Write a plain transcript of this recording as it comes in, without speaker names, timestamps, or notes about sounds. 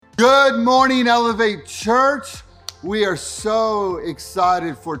Good morning, Elevate Church. We are so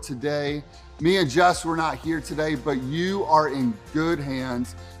excited for today. Me and Jess were not here today, but you are in good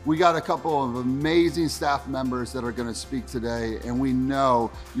hands. We got a couple of amazing staff members that are going to speak today, and we know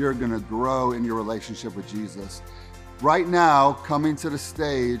you're going to grow in your relationship with Jesus. Right now, coming to the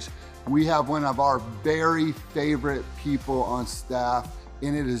stage, we have one of our very favorite people on staff,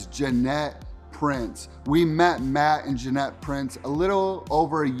 and it is Jeanette Prince. We met Matt and Jeanette Prince a little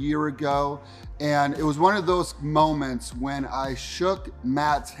over a year ago, and it was one of those moments when I shook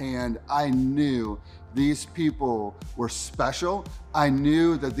Matt's hand. I knew these people were special. I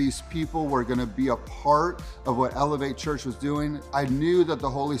knew that these people were going to be a part of what Elevate Church was doing. I knew that the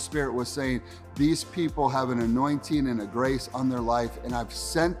Holy Spirit was saying, these people have an anointing and a grace on their life, and I've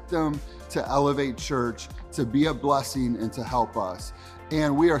sent them to Elevate Church to be a blessing and to help us.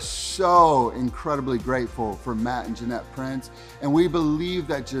 And we are so incredibly grateful for Matt and Jeanette Prince. And we believe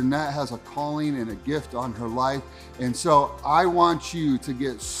that Jeanette has a calling and a gift on her life. And so I want you to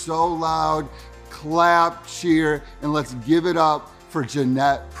get so loud, clap, cheer, and let's give it up for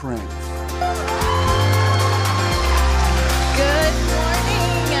Jeanette Prince. Good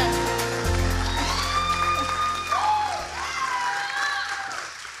morning.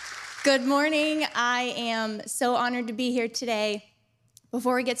 Good morning. I am so honored to be here today.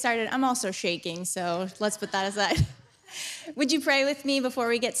 Before we get started, I'm also shaking, so let's put that aside. Would you pray with me before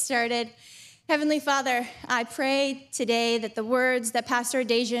we get started? Heavenly Father, I pray today that the words that Pastor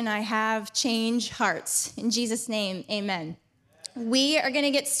Deja and I have change hearts. In Jesus' name, amen. We are going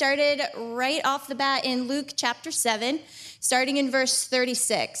to get started right off the bat in Luke chapter 7, starting in verse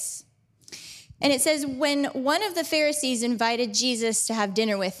 36. And it says, when one of the Pharisees invited Jesus to have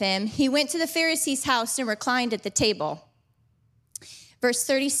dinner with him, he went to the Pharisee's house and reclined at the table. Verse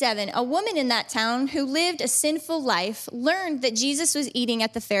 37, a woman in that town who lived a sinful life learned that Jesus was eating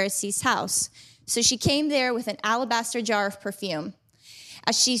at the Pharisee's house. So she came there with an alabaster jar of perfume.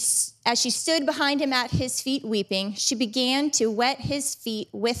 As she stood behind him at his feet weeping, she began to wet his feet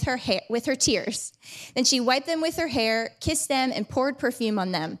with her tears. Then she wiped them with her hair, kissed them, and poured perfume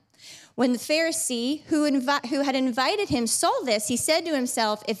on them. When the Pharisee who had invited him saw this, he said to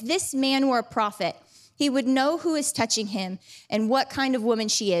himself, if this man were a prophet, he would know who is touching him and what kind of woman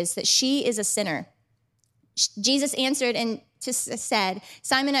she is, that she is a sinner. Jesus answered and said,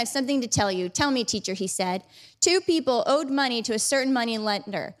 Simon, I have something to tell you. Tell me, teacher, he said. 2 people owed money to a certain money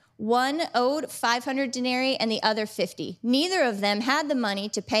lender. One owed 500 denarii and the other 50. Neither of them had the money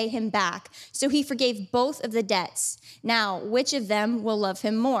to pay him back, so he forgave both of the debts. Now, which of them will love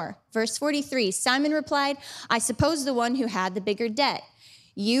him more? Verse 43, Simon replied, I suppose the one who had the bigger debt.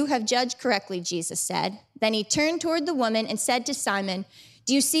 You have judged correctly, Jesus said. Then he turned toward the woman and said to Simon,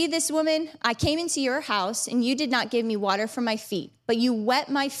 do you see this woman? I came into your house, and you did not give me water for my feet, but you wet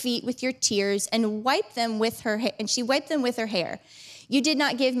my feet with your tears and wiped them with her hair, and she wiped them with her hair. You did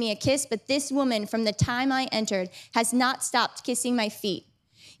not give me a kiss, but this woman, from the time I entered, has not stopped kissing my feet.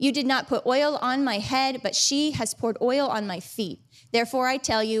 You did not put oil on my head, but she has poured oil on my feet. Therefore, I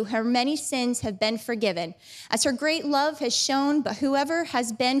tell you, her many sins have been forgiven, as her great love has shown, but whoever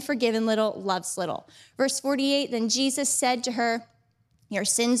has been forgiven little loves little. Verse 48, then Jesus said to her, your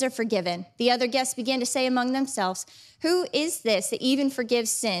sins are forgiven. The other guests began to say among themselves, who is this that even forgives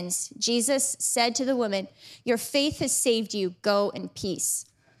sins? Jesus said to the woman, your faith has saved you. Go in peace.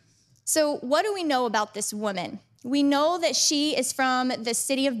 So what do we know about this woman? We know that she is from the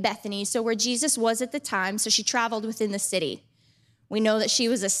city of Bethany, so where Jesus was at the time, so she traveled within the city. We know that she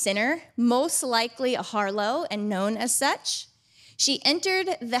was a sinner, most likely a harlot and known as such. She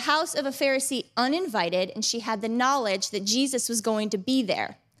entered the house of a Pharisee uninvited, and she had the knowledge that Jesus was going to be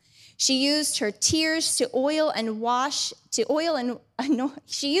there. She used her tears to oil and wash, she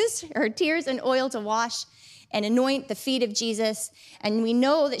used her tears and oil to wash and anoint the feet of Jesus. And we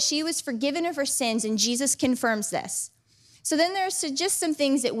know that she was forgiven of her sins, and Jesus confirms this. So then there's just some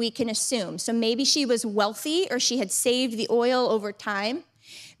things that we can assume. So maybe she was wealthy, or she had saved the oil over time.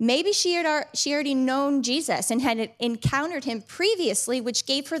 Maybe she already known Jesus and had encountered him previously, which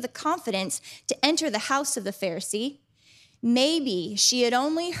gave her the confidence to enter the house of the Pharisee. Maybe she had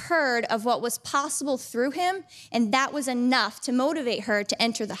only heard of what was possible through him, and that was enough to motivate her to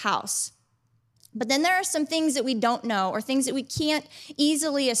enter the house. But then there are some things that we don't know, or things that we can't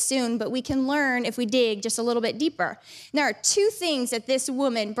easily assume, but we can learn if we dig just a little bit deeper. And there are 2 things that this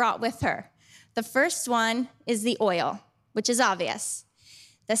woman brought with her. The first one is the oil, which is obvious.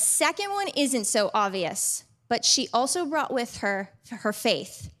 The second one isn't so obvious, but she also brought with her her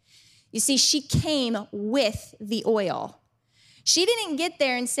faith. You see, she came with the oil. She didn't get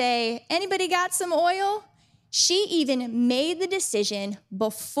there and say, anybody got some oil? She even made the decision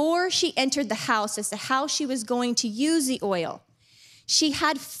before she entered the house as to how she was going to use the oil. She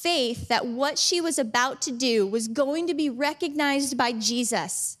had faith that what she was about to do was going to be recognized by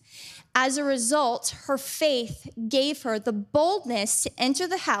Jesus. As a result, her faith gave her the boldness to enter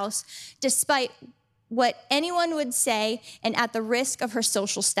the house despite what anyone would say and at the risk of her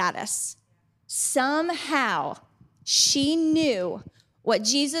social status. Somehow, she knew what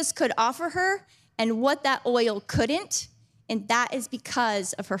Jesus could offer her and what that oil couldn't, and that is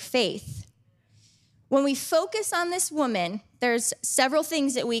because of her faith. When we focus on this woman, there's several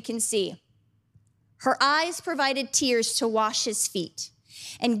things that we can see. Her eyes provided tears to wash his feet.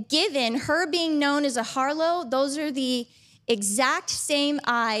 And given her being known as a harlot, those are the exact same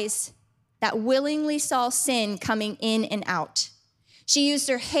eyes that willingly saw sin coming in and out. She used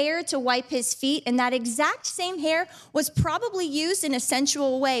her hair to wipe his feet, and that exact same hair was probably used in a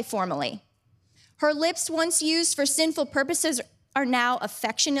sensual way formerly. Her lips, once used for sinful purposes, are now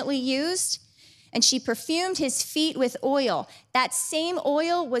affectionately used, and she perfumed his feet with oil. That same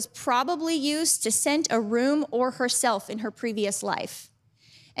oil was probably used to scent a room or herself in her previous life.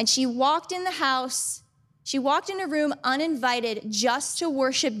 And she walked in the house, she walked in a room uninvited just to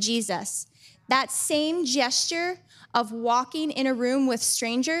worship Jesus. That same gesture of walking in a room with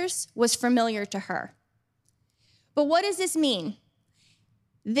strangers was familiar to her. But what does this mean?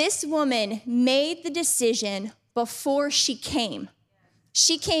 This woman made the decision before she came.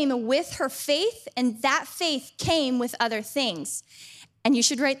 She came with her faith, and that faith came with other things. And you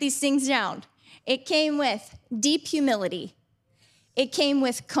should write these things down. It came with deep humility. It came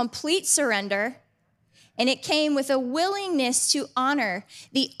with complete surrender. And it came with a willingness to honor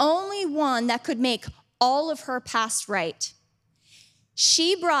the only one that could make all of her past right.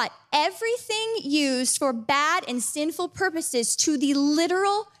 She brought everything used for bad and sinful purposes to the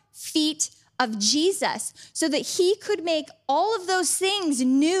literal feet of Jesus so that he could make all of those things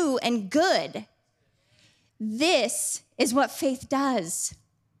new and good. This is what faith does.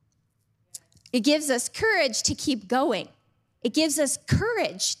 It gives us courage to keep going. It gives us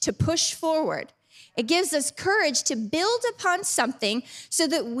courage to push forward. It gives us courage to build upon something so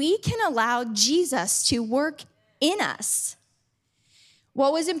that we can allow Jesus to work in us.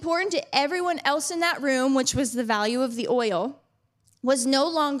 What was important to everyone else in that room, which was the value of the oil, was no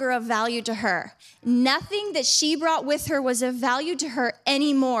longer of value to her. Nothing that she brought with her was of value to her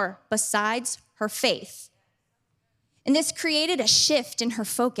anymore besides her faith. And this created a shift in her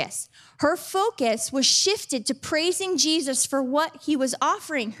focus. Her focus was shifted to praising Jesus for what he was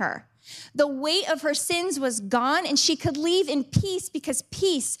offering her. The weight of her sins was gone, and she could leave in peace because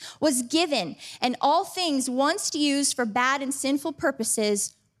peace was given, and all things once used for bad and sinful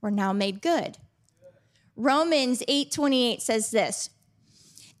purposes were now made good. Romans 8:28 says this,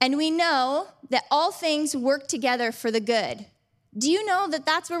 and we know that all things work together for the good. Do you know that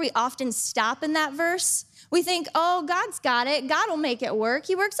that's where we often stop in that verse? We think, oh, God's got it. God will make it work.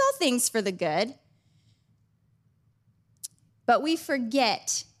 He works all things for the good. But we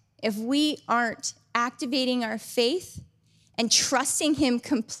forget, if we aren't activating our faith and trusting him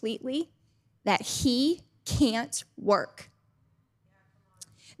completely, that he can't work.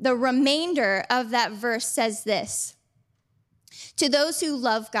 The remainder of that verse says this, to those who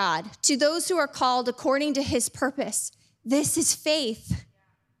love God, to those who are called according to his purpose, this is faith.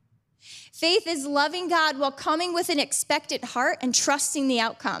 Faith is loving God while coming with an expectant heart and trusting the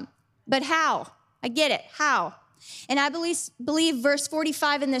outcome. But how? I get it. How? And I believe verse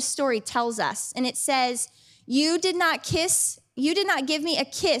 45 in this story tells us, and it says, you did not give me a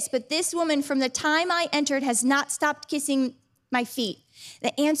kiss, but this woman from the time I entered has not stopped kissing my feet.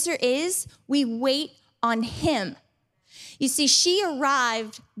 The answer is we wait on him. You see, she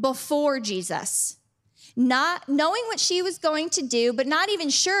arrived before Jesus, not knowing what she was going to do, but not even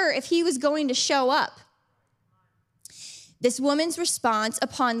sure if he was going to show up. This woman's response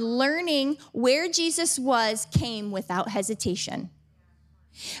upon learning where Jesus was came without hesitation.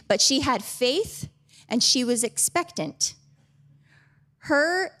 But she had faith and she was expectant.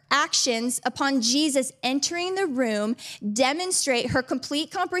 Her actions upon Jesus entering the room demonstrate her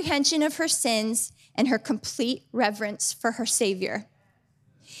complete comprehension of her sins and her complete reverence for her Savior.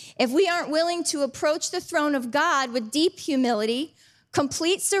 If we aren't willing to approach the throne of God with deep humility,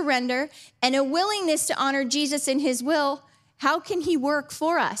 complete surrender, and a willingness to honor Jesus in his will, how can he work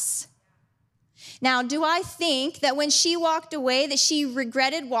for us? Now, do I think that when she walked away that she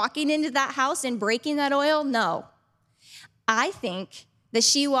regretted walking into that house and breaking that oil? No. I think that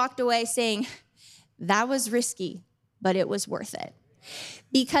she walked away saying, that was risky, but it was worth it.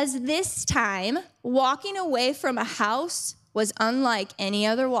 Because this time, walking away from a house was unlike any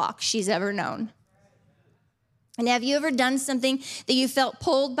other walk she's ever known. And have you ever done something that you felt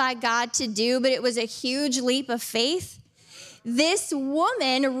pulled by God to do, but it was a huge leap of faith? This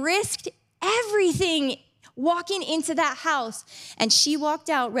woman risked everything walking into that house, and she walked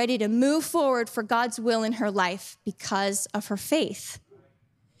out ready to move forward for God's will in her life because of her faith.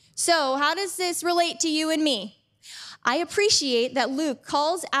 So, how does this relate to you and me? I appreciate that Luke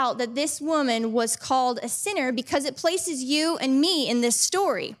calls out that this woman was called a sinner because it places you and me in this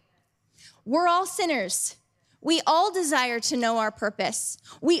story. We're all sinners. We all desire to know our purpose.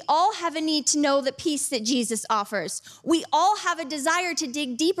 We all have a need to know the peace that Jesus offers. We all have a desire to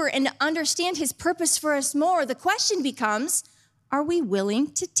dig deeper and to understand his purpose for us more. The question becomes, are we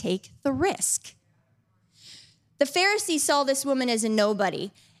willing to take the risk? The Pharisees saw this woman as a nobody.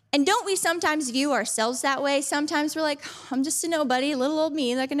 And don't we sometimes view ourselves that way? Sometimes we're like, I'm just a nobody, little old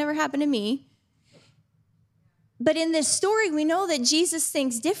me, that can never happen to me. But in this story, we know that Jesus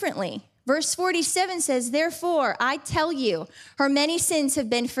thinks differently. Verse 47 says, therefore, I tell you, her many sins have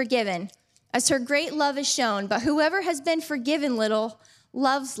been forgiven, as her great love is shown. But whoever has been forgiven little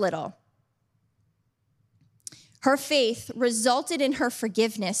loves little. Her faith resulted in her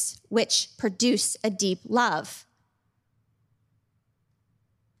forgiveness, which produced a deep love.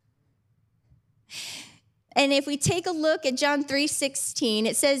 And if we take a look at John 3:16,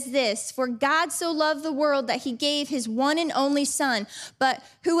 it says this, for God so loved the world that he gave his one and only son, but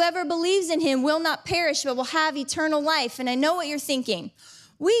whoever believes in him will not perish, but will have eternal life. And I know what you're thinking.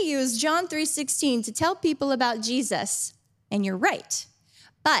 We use John 3:16 to tell people about Jesus, and you're right.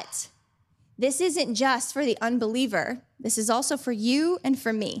 But this isn't just for the unbeliever. This is also for you and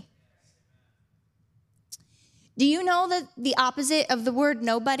for me. Do you know that the opposite of the word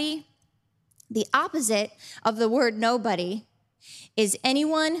nobody? The opposite of the word nobody is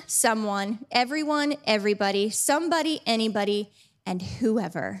anyone, someone, everyone, everybody, somebody, anybody, and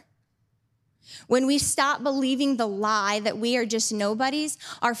whoever. When we stop believing the lie that we are just nobodies,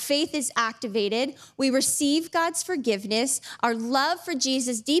 our faith is activated, we receive God's forgiveness, our love for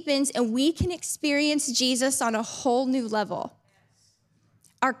Jesus deepens, and we can experience Jesus on a whole new level.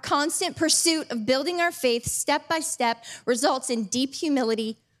 Our constant pursuit of building our faith step by step results in deep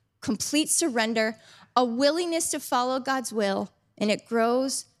humility, complete surrender, a willingness to follow God's will, and it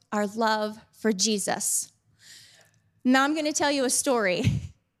grows our love for Jesus. Now I'm going to tell you a story.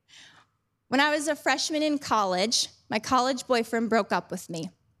 When I was a freshman in college, my college boyfriend broke up with me,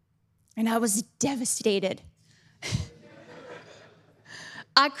 and I was devastated.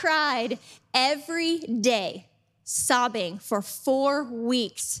 I cried every day, sobbing for 4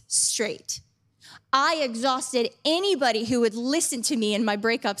 weeks straight. I exhausted anybody who would listen to me in my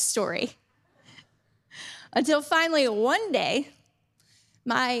breakup story. Until finally one day,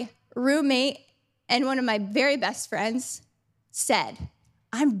 my roommate and one of my very best friends said,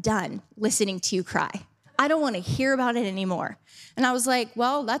 I'm done listening to you cry. I don't want to hear about it anymore. And I was like,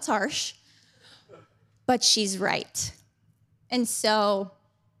 well, that's harsh, but she's right. And so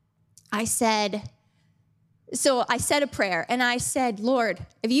I said a prayer, and I said, Lord,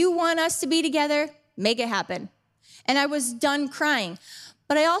 if you want us to be together, make it happen. And I was done crying.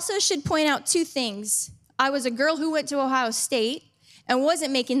 But I also should point out 2 things. I was a girl who went to Ohio State and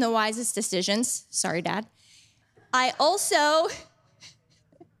wasn't making the wisest decisions. Sorry, Dad. I also,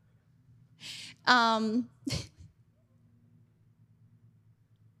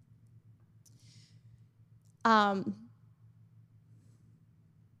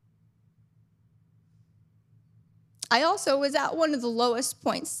 I also was at one of the lowest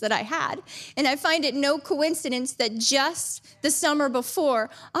points that I had, and I find it no coincidence that just the summer before,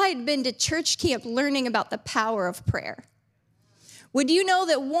 I had been to church camp learning about the power of prayer. Would you know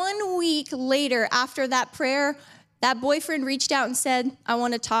that 1 week later after that prayer, that boyfriend reached out and said, I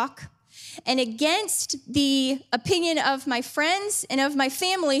want to talk? And against the opinion of my friends and of my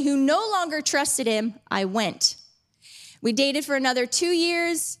family who no longer trusted him, I went. We dated for another 2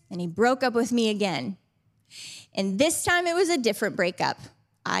 years, and he broke up with me again. And this time it was a different breakup.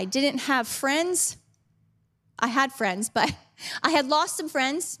 I didn't have friends. I had friends, but I had lost some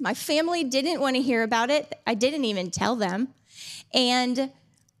friends. My family didn't want to hear about it. I didn't even tell them. And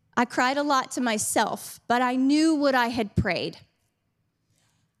I cried a lot to myself, but I knew what I had prayed.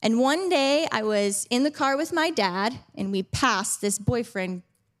 And one day I was in the car with my dad, and we passed this boyfriend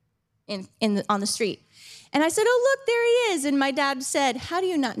on the street. And I said, oh, look, there he is. And my dad said, how do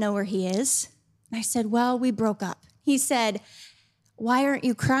you not know where he is? And I said, well, we broke up. He said, why aren't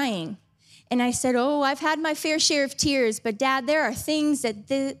you crying? And I said, oh, I've had my fair share of tears, but Dad, there are things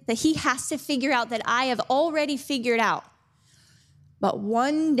that he has to figure out that I have already figured out. But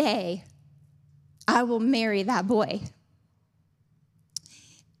one day, I will marry that boy.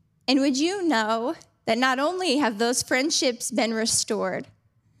 And would you know that not only have those friendships been restored,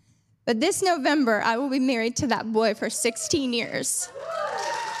 but this November, I will be married to that boy for 16 years.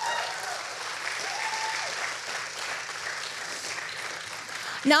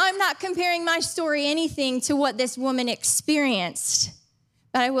 Now, I'm not comparing my story anything to what this woman experienced,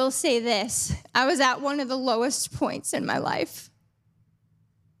 but I will say this. I was at one of the lowest points in my life.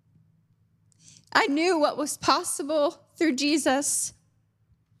 I knew what was possible through Jesus.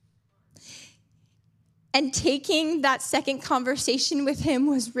 And taking that second conversation with him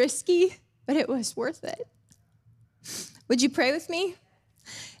was risky, but it was worth it. Would you pray with me?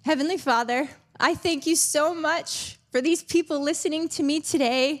 Heavenly Father, I thank you so much for these people listening to me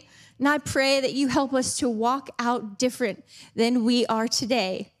today, and I pray that you help us to walk out different than we are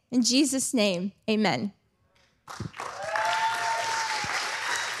today. In Jesus' name, amen.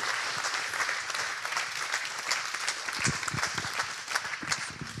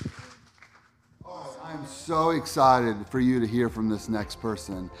 I'm so excited for you to hear from this next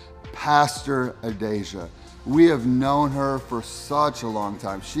person, Pastor Adasia. We have known her for such a long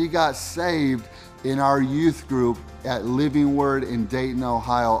time. She got saved in our youth group at Living Word in Dayton,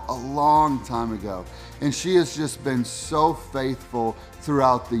 Ohio, a long time ago. And she has just been so faithful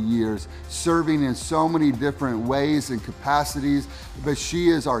throughout the years, serving in so many different ways and capacities. But she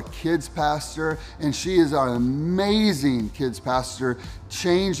is our kids pastor, and she is our amazing kids pastor,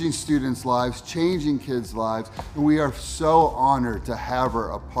 changing students' lives, changing kids' lives. And we are so honored to have her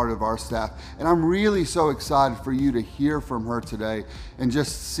a part of our staff. And I'm really so excited for you to hear from her today and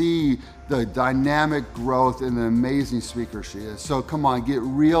just see the dynamic growth and the amazing speaker she is. So come on, get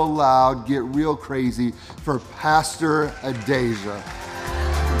real loud, get real crazy for Pastor Adasia.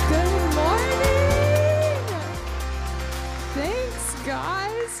 Good morning. Thanks,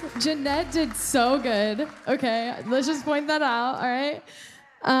 guys. Jeanette did so good. Okay, let's just point that out, all right?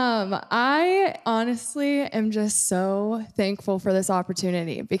 I honestly am just so thankful for this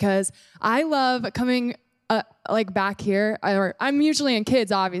opportunity because I love coming back here. I'm usually in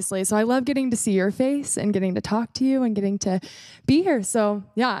kids, obviously, so I love getting to see your face and getting to talk to you and getting to be here. So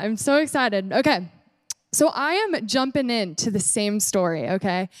yeah, I'm so excited. Okay. So I am jumping into the same story,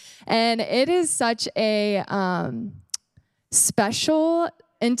 okay? And it is such a special,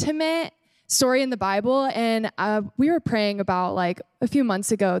 intimate story in the Bible. And we were praying about a few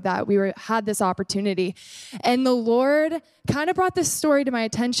months ago that we had this opportunity. And the Lord kind of brought this story to my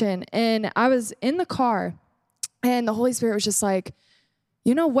attention. And I was in the car, and the Holy Spirit was just like,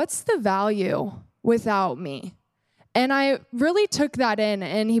 what's the value without me? And I really took that in,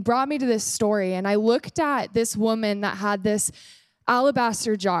 and he brought me to this story, and I looked at this woman that had this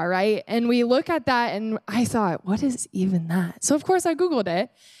alabaster jar, right? And we look at that, and I thought, what is even that? So, of course, I Googled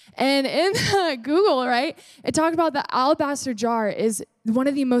it, and in Google, right, it talked about the alabaster jar is one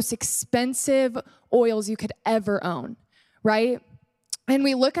of the most expensive oils you could ever own, right? And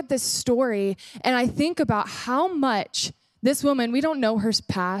we look at this story, and I think about how much this woman, we don't know her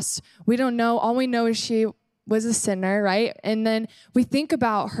past. We don't know. All we know is she was a sinner, right? And then we think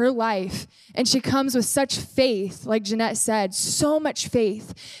about her life, and she comes with such faith, like Jeanette said, so much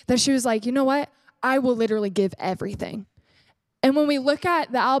faith that she was like, you know what? I will literally give everything. And when we look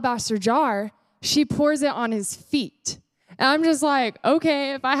at the alabaster jar, she pours it on his feet. And I'm just like,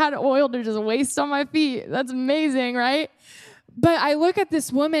 okay, if I had oil to just waste on my feet, that's amazing, right? But I look at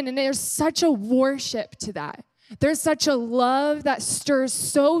this woman, and there's such a worship to that. There's such a love that stirs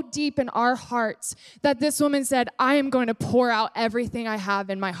so deep in our hearts that this woman said, I am going to pour out everything I have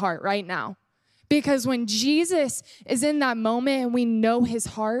in my heart right now. Because when Jesus is in that moment and we know his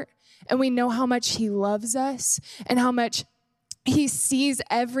heart and we know how much he loves us and how much he sees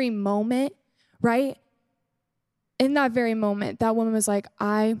every moment, right? In that very moment, that woman was like,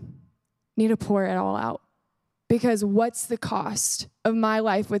 I need to pour it all out. Because what's the cost of my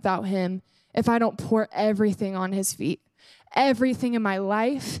life without him if I don't pour everything on his feet? Everything in my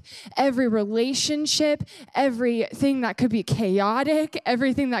life, every relationship, everything that could be chaotic,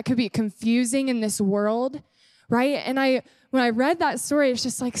 everything that could be confusing in this world, right? And when I read that story, it's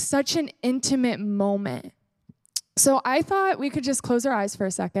just like such an intimate moment. So I thought we could just close our eyes for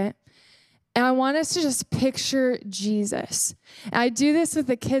a second. And I want us to just picture Jesus. And I do this with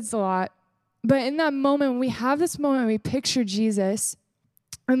the kids a lot. But in that moment, when we have this moment, we picture Jesus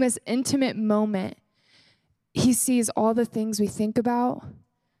in this intimate moment. He sees all the things we think about.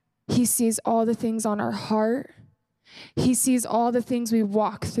 He sees all the things on our heart. He sees all the things we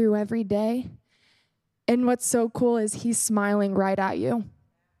walk through every day. And what's so cool is he's smiling right at you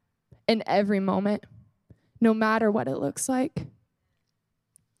in every moment, no matter what it looks like.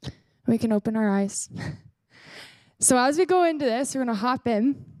 We can open our eyes. So as we go into this, we're going to hop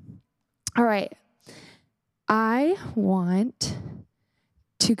in. All right. I want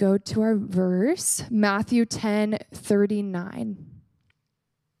to go to our verse, Matthew 10:39.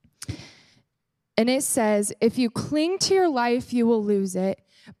 And it says, if you cling to your life, you will lose it.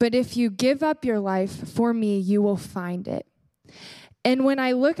 But if you give up your life for me, you will find it. And when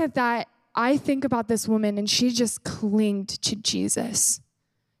I look at that, I think about this woman, and she just clinged to Jesus.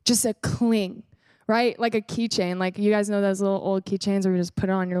 Just a cling, right? Like a keychain. Like, you guys know those little old keychains where you just put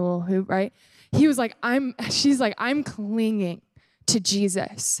it on your little hoop, right? She's like, I'm clinging to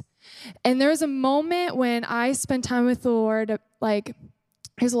Jesus. And there's a moment when I spent time with the Lord, like,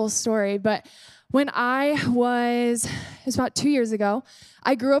 here's a little story, but when it was about 2 years ago,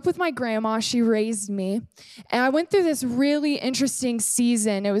 I grew up with my grandma. She raised me. And I went through this really interesting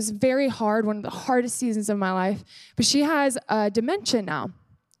season. It was very hard, one of the hardest seasons of my life. But she has dementia now.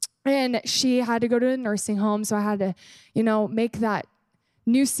 And she had to go to a nursing home. So I had to, make that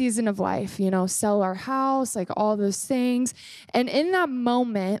new season of life, sell our house, like all those things. And in that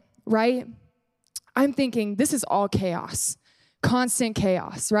moment, right, I'm thinking, this is all chaos. Constant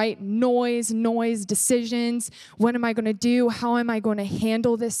chaos, right? Noise, decisions. What am I going to do? How am I going to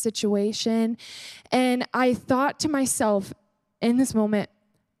handle this situation? And I thought to myself, in this moment,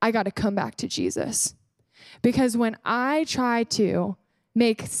 I got to come back to Jesus. Because when I try to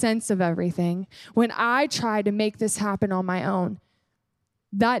make sense of everything, when I try to make this happen on my own,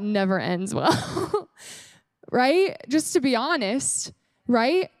 that never ends well, right? Just to be honest,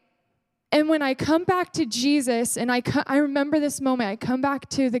 right? And when I come back to Jesus, and I remember this moment, I come back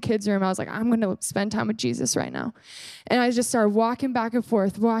to the kids' room, I was like, I'm going to spend time with Jesus right now. And I just started walking back and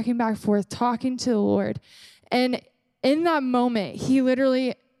forth, talking to the Lord. And in that moment, he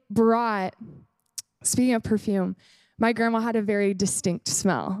literally brought, speaking of perfume, my grandma had a very distinct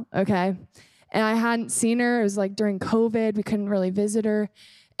smell, okay? And I hadn't seen her. It was like during COVID. We couldn't really visit her.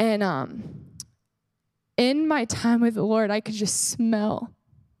 And in my time with the Lord, I could just smell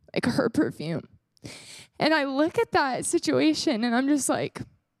like her perfume. And I look at that situation and I'm just like,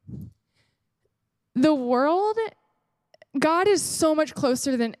 the world, God is so much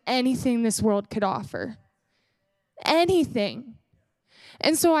closer than anything this world could offer. Anything.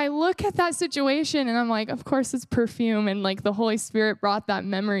 And so I look at that situation and I'm like, of course it's perfume, and like the Holy Spirit brought that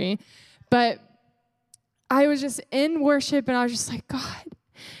memory. But I was just in worship and I was just like, God,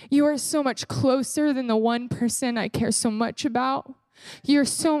 you are so much closer than the one person I care so much about. You're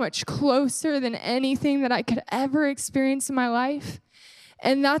so much closer than anything that I could ever experience in my life.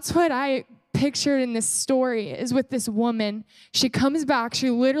 And that's what I pictured in this story, is with this woman. She comes back, she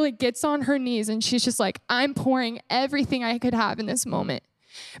literally gets on her knees, and she's just like, I'm pouring everything I could have in this moment.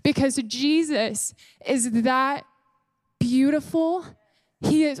 Because Jesus is that beautiful.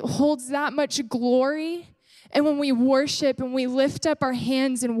 He holds that much glory. And when we worship and we lift up our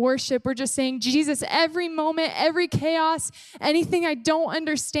hands in worship, we're just saying, Jesus, every moment, every chaos, anything I don't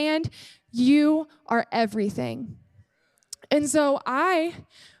understand, you are everything. And so I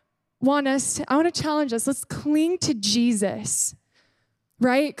want to challenge us. Let's cling to Jesus,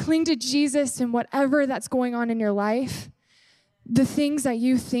 right? Cling to Jesus in whatever that's going on in your life. The things that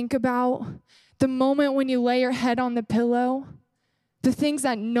you think about, the moment when you lay your head on the pillow, the things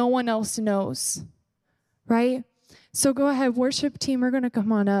that no one else knows. Right? So go ahead, worship team, we're going to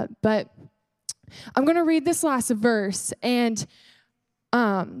come on up. But I'm going to read this last verse. And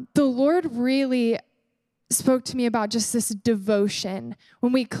the Lord really spoke to me about just this devotion.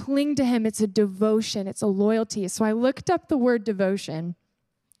 When we cling to him, it's a devotion. It's a loyalty. So I looked up the word devotion.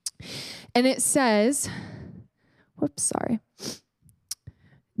 And it says,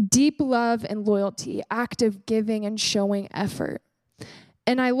 deep love and loyalty, active giving and showing effort.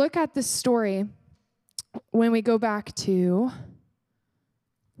 And I look at this story. When we go back to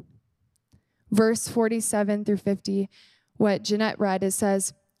verse 47 through 50, what Jeanette read, it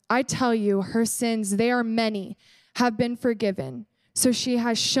says, I tell you, her sins, they are many, have been forgiven. So she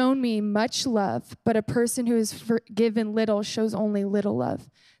has shown me much love, but a person who is forgiven little shows only little love.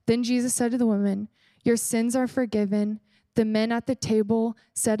 Then Jesus said to the woman, your sins are forgiven. The men at the table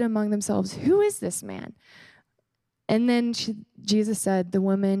said among themselves, who is this man? And then Jesus said,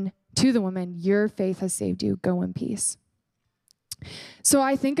 to the woman, your faith has saved you. Go in peace. So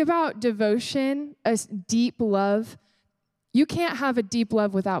I think about devotion, a deep love. You can't have a deep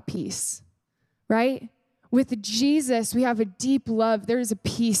love without peace, right? With Jesus, we have a deep love. There's a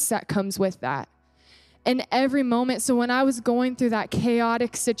peace that comes with that. And every moment, so when I was going through that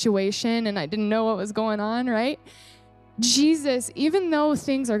chaotic situation and I didn't know what was going on, right? Jesus, even though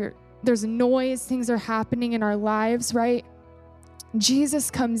there's noise, things are happening in our lives, right? Jesus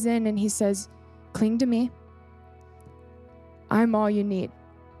comes in and he says, cling to me. I'm all you need.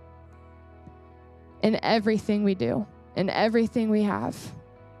 in everything we do, in everything we have.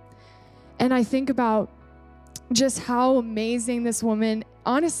 And I think about just how amazing this woman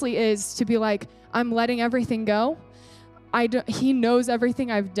honestly is to be like, I'm letting everything go. He knows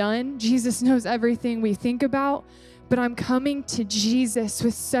everything I've done. Jesus knows everything we think about. But I'm coming to Jesus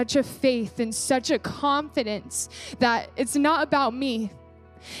with such a faith and such a confidence that it's not about me.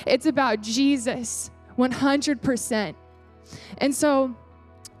 It's about Jesus, 100%. And so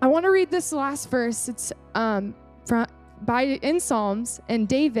I want to read this last verse. It's in Psalms, and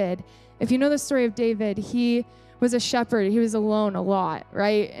David, if you know the story of David, he was a shepherd. He was alone a lot,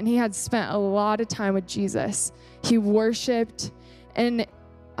 right? And he had spent a lot of time with Jesus. He worshiped, and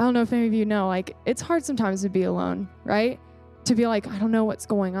I don't know if any of you know, like, it's hard sometimes to be alone, right? To be like, I don't know what's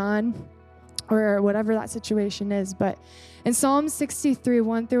going on, or whatever that situation is. But in Psalm 63,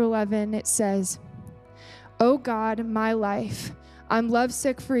 1-11, it says, "O God, my life, I'm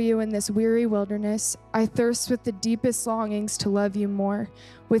lovesick for you in this weary wilderness. I thirst with the deepest longings to love you more,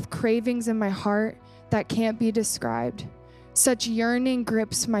 with cravings in my heart that can't be described. Such yearning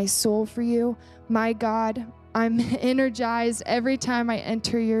grips my soul for you. My God, I'm energized every time I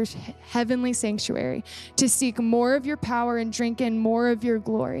enter your heavenly sanctuary to seek more of your power and drink in more of your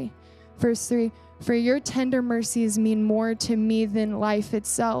glory." Verse 3, "For your tender mercies mean more to me than life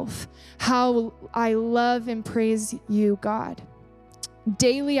itself. How I love and praise you, God.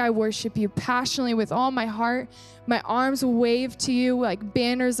 Daily I worship you passionately with all my heart. My arms wave to you like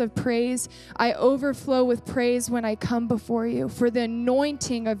banners of praise. I overflow with praise when I come before you, for the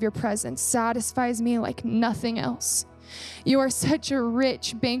anointing of your presence satisfies me like nothing else. You are such a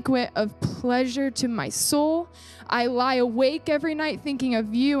rich banquet of pleasure to my soul. I lie awake every night thinking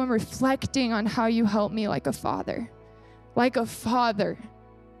of you and reflecting on how you help me like a father. Like a father.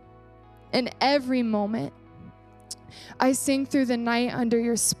 In every moment. I sing through the night under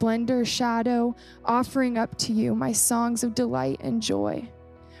your splendor shadow, offering up to you my songs of delight and joy.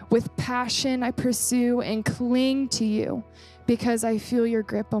 With passion, I pursue and cling to you because I feel your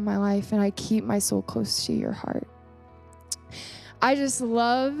grip on my life and I keep my soul close to your heart." I just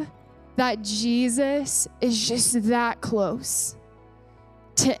love that Jesus is just that close.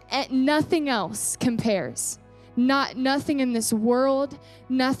 To nothing else compares. Nothing in this world,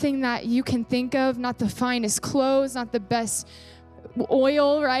 nothing that you can think of, not the finest clothes, not the best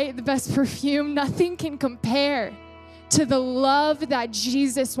oil, right? The best perfume, nothing can compare to the love that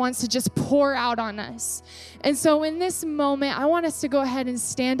Jesus wants to just pour out on us. And so in this moment, I want us to go ahead and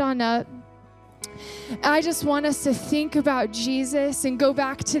stand on up. I just want us to think about Jesus and go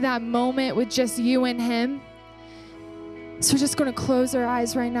back to that moment with just you and him. So we're just going to close our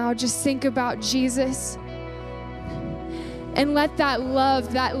eyes right now. Just think about Jesus. And let that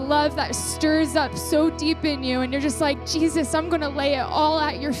love that stirs up so deep in you, and you're just like, Jesus, I'm going to lay it all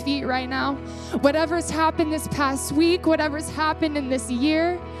at your feet right now. Whatever's happened this past week, whatever's happened in this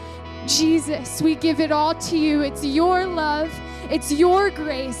year, Jesus, we give it all to you. It's your love. It's your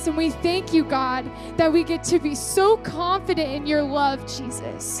grace. And we thank you, God, that we get to be so confident in your love,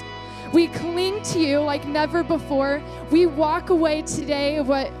 Jesus. We cling to you like never before. We walk away today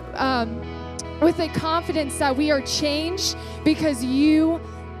with a confidence that we are changed because you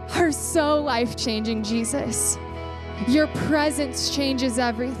are so life-changing, Jesus. Your presence changes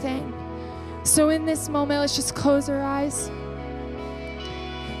everything. So in this moment, let's just close our eyes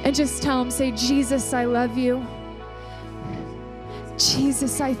and just tell him, say, Jesus, I love you.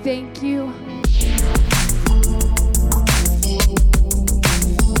 Jesus, I thank you.